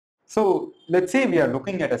So let's say we are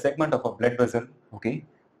looking at a segment of a blood vessel, okay,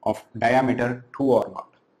 of diameter 2 or not,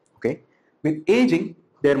 okay. With aging,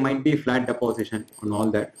 there might be flat deposition on all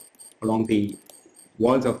that along the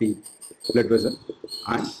walls of the blood vessel,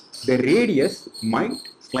 and the radius might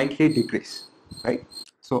slightly decrease, right?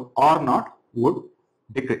 So R naught would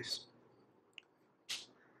decrease.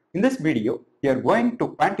 In this video, we are going to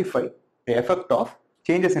quantify the effect of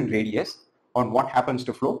changes in radius on what happens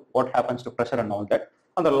to flow, what happens to pressure and all that,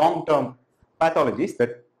 on the long-term pathologies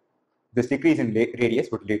that this decrease in radius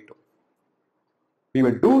would lead to. We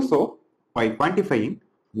will do so by quantifying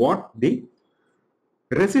what the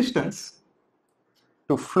resistance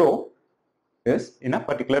to flow is in a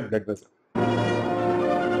particular blood vessel.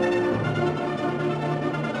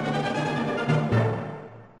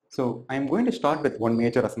 So I am going to start with one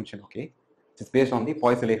major assumption, okay, which is based on the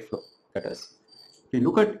Poiseuille flow. That is, if you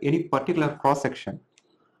look at any particular cross section,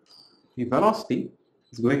 the velocity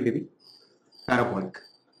is going to be parabolic.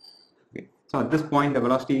 Okay. So at this point, the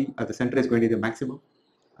velocity at the center is going to be the maximum.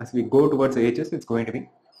 As we go towards the edges, it's going to be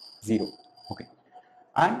 0. Okay.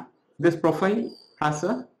 And this profile has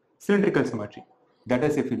a cylindrical symmetry. That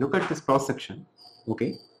is, if you look at this cross section,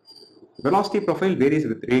 okay, velocity profile varies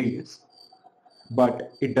with radius,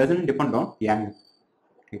 but it doesn't depend on the angle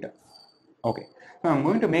theta. Okay. So I'm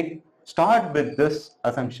going to start with this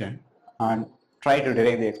assumption and try to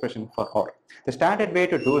derive the expression for R. The standard way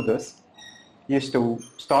to do this is to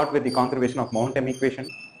start with the conservation of momentum equation,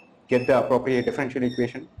 get the appropriate differential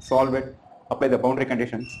equation, solve it, apply the boundary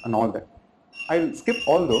conditions and all that. I'll skip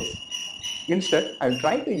all those. Instead, I'll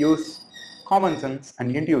try to use common sense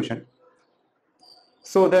and intuition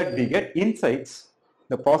so that we get insights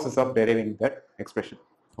the process of deriving that expression.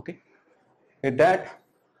 Okay. With that,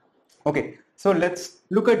 okay, so let's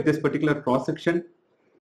look at this particular cross section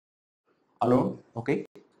alone. Okay,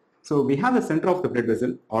 so we have the center of the blood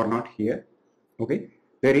vessel or not here. Okay,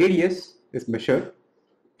 the radius is measured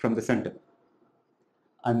from the center,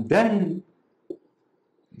 and then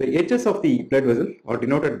the edges of the blood vessel are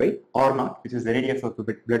denoted by R naught, which is the radius of the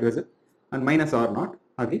blood vessel, and minus R naught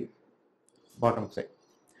are the bottom side.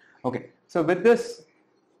 Okay, so with this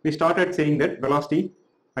we started saying that velocity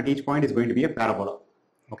at each point is going to be a parabola.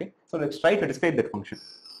 Okay, so let's try to describe that function.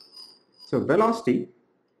 So velocity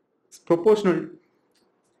is proportional,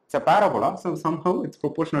 it's a parabola, so somehow it's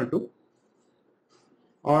proportional to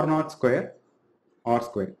R naught square R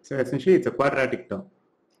square. So essentially it's a quadratic term.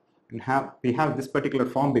 And we have this particular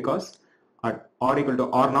form because at R equal to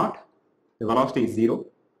R naught, the velocity is 0.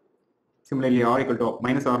 Similarly, R equal to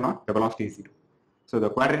minus R naught, the velocity is 0. So the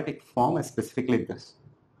quadratic form is specifically this.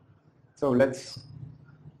 So let's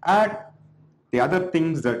add the other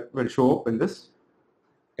things that will show up in this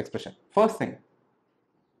expression. First thing,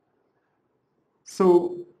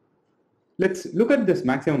 so let's look at this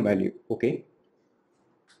maximum value, okay.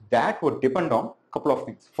 That would depend on a couple of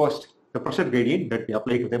things. First, the pressure gradient that we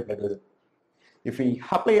apply to the blood vessel. If we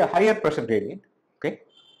apply a higher pressure gradient, okay,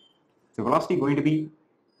 the velocity going to be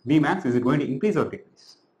Vmax, is it going to increase or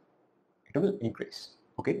decrease? It will increase,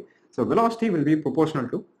 okay. So velocity will be proportional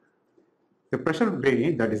to the pressure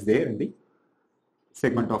gradient that is there in the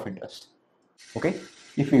segment of interest, okay.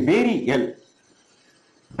 If we vary L,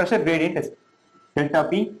 pressure gradient is delta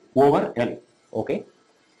P over L, okay.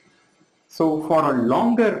 So for a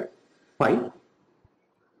longer pipe,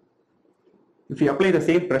 if we apply the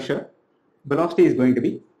same pressure, velocity is going to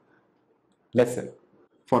be lesser.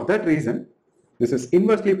 For that reason, this is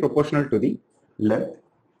inversely proportional to the length.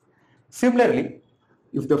 Similarly,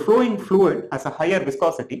 if the flowing fluid has a higher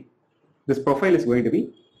viscosity, this profile is going to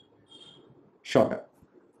be shorter.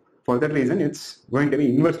 For that reason, it's going to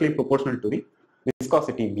be inversely proportional to the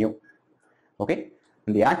viscosity mu. Okay,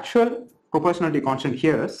 and the actual proportionality constant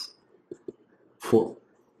here is 4.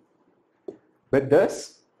 With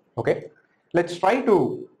this, okay, let's try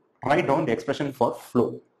to write down the expression for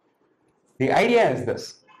flow. The idea is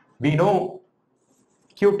this: we know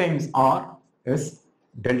Q times R is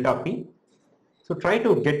delta P. So try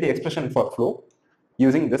to get the expression for flow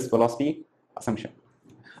using this velocity assumption.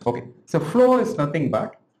 Okay, so flow is nothing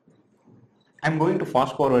but, I'm going to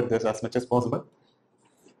fast forward this as much as possible.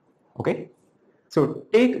 Okay, so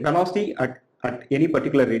take velocity at any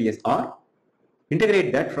particular radius R,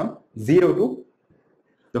 integrate that from 0 to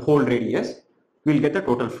the whole radius, we'll get the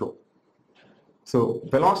total flow. So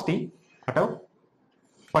velocity at a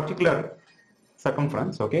particular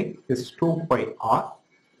circumference, okay, is 2 pi R,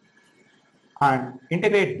 and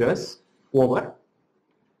integrate this over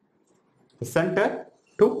the center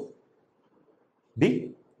to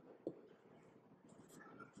the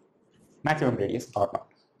maximum radius R naught.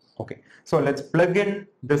 Okay, so let's plug in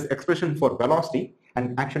this expression for velocity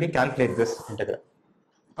and actually calculate this integral.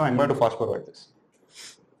 Now I'm going to fast forward this.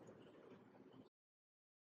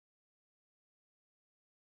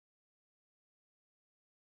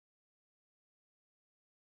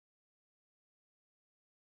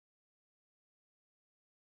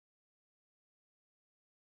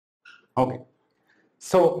 Okay,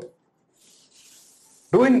 so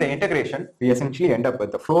doing the integration, we essentially end up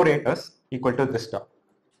with the flow rate as equal to this term.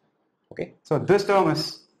 Okay, so this term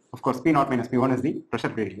is, of course, P0 minus P1 is the pressure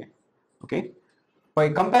gradient. Okay, by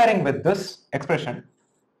comparing with this expression,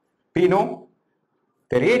 we know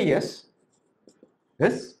the radius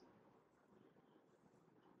is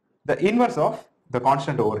the inverse of the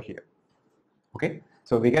constant over here. Okay,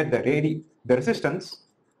 so we get the resistance.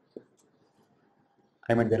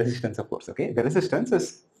 I meant the resistance, of course. Okay, the resistance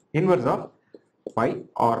is inverse of pi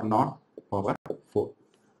r naught over 4.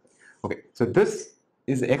 Okay, so this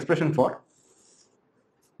is the expression for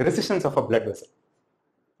the resistance of a blood vessel.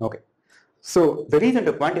 Okay, so the reason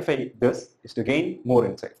to quantify this is to gain more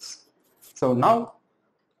insights. So now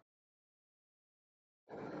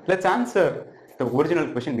let's answer the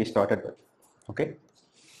original question we started with. Okay,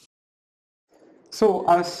 so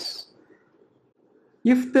as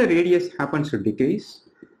if the radius happens to decrease,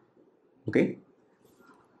 okay,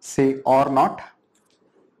 say r naught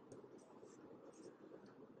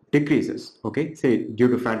decreases, okay, say due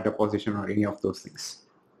to fat deposition or any of those things,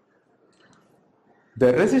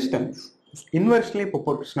 the resistance is inversely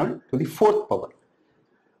proportional to the fourth power.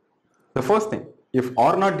 The first thing, if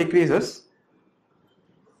r naught decreases,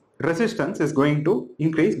 resistance is going to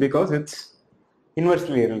increase because it's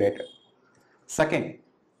inversely related. Second,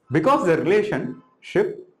 because the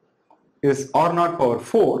relationship is r naught power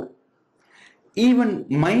 4, even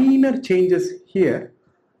minor changes here,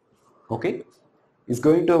 okay, is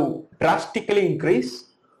going to drastically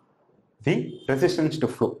increase the resistance to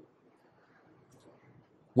flow.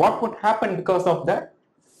 What would happen because of that?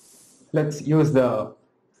 Let's use the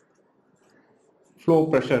flow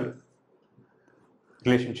pressure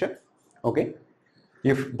relationship. Okay,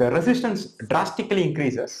 if the resistance drastically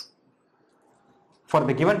increases for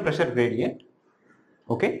the given pressure gradient,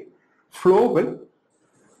 okay, flow will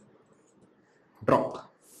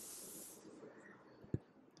drop.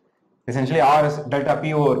 Essentially, R is delta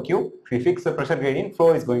P over Q. If we fix the pressure gradient,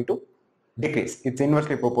 flow is going to decrease. It's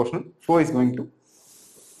inversely proportional. Flow is going to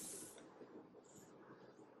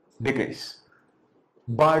decrease.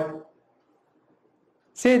 But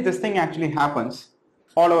say this thing actually happens,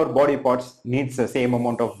 all our body parts needs the same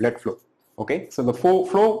amount of blood flow. Okay, so the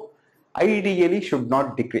flow ideally should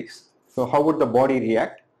not decrease. So how would the body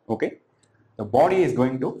react? Okay, the body is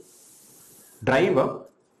going to drive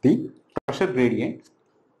up the pressure gradient.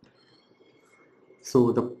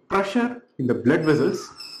 So the pressure in the blood vessels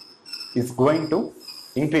is going to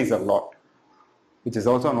increase a lot, which is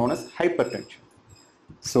also known as hypertension.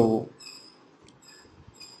 So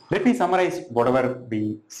let me summarize whatever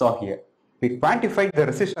we saw here. We quantified the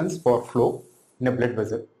resistance for flow in a blood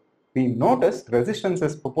vessel. We noticed resistance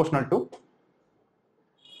is proportional to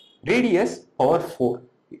radius power 4,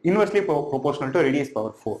 inversely proportional to radius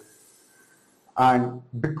power 4. And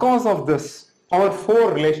because of this power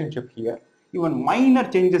 4 relationship here, even minor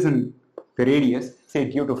changes in the radius, say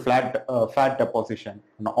due to fat deposition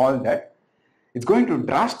and all that, it's going to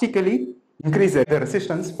drastically increase the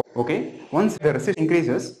resistance. Okay, once the resistance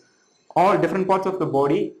increases, all different parts of the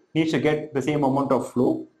body needs to get the same amount of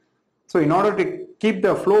flow. So in order to keep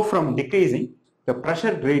the flow from decreasing, the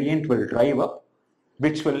pressure gradient will drive up,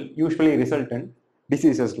 which will usually result in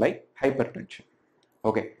diseases like hypertension.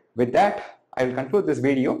 Okay, with that, I will conclude this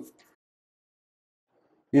video.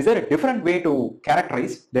 Is there a different way to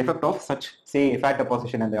characterize the effect of such, say, fat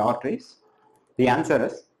deposition in the arteries? The answer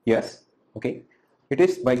is yes. Okay, it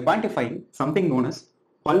is by quantifying something known as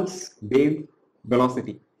pulse wave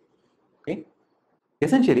velocity. Okay,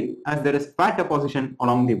 essentially, as there is fat deposition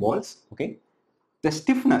along the walls, okay, the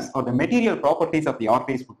stiffness or the material properties of the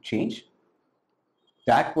arteries would change.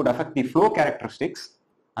 That would affect the flow characteristics,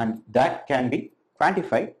 and that can be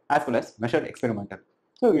quantified as well as measured experimentally.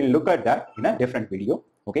 So we'll look at that in a different video.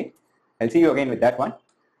 Okay, I'll see you again with that one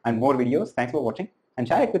and more videos. Thanks for watching, and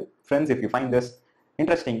share it with friends if you find this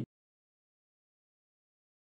interesting.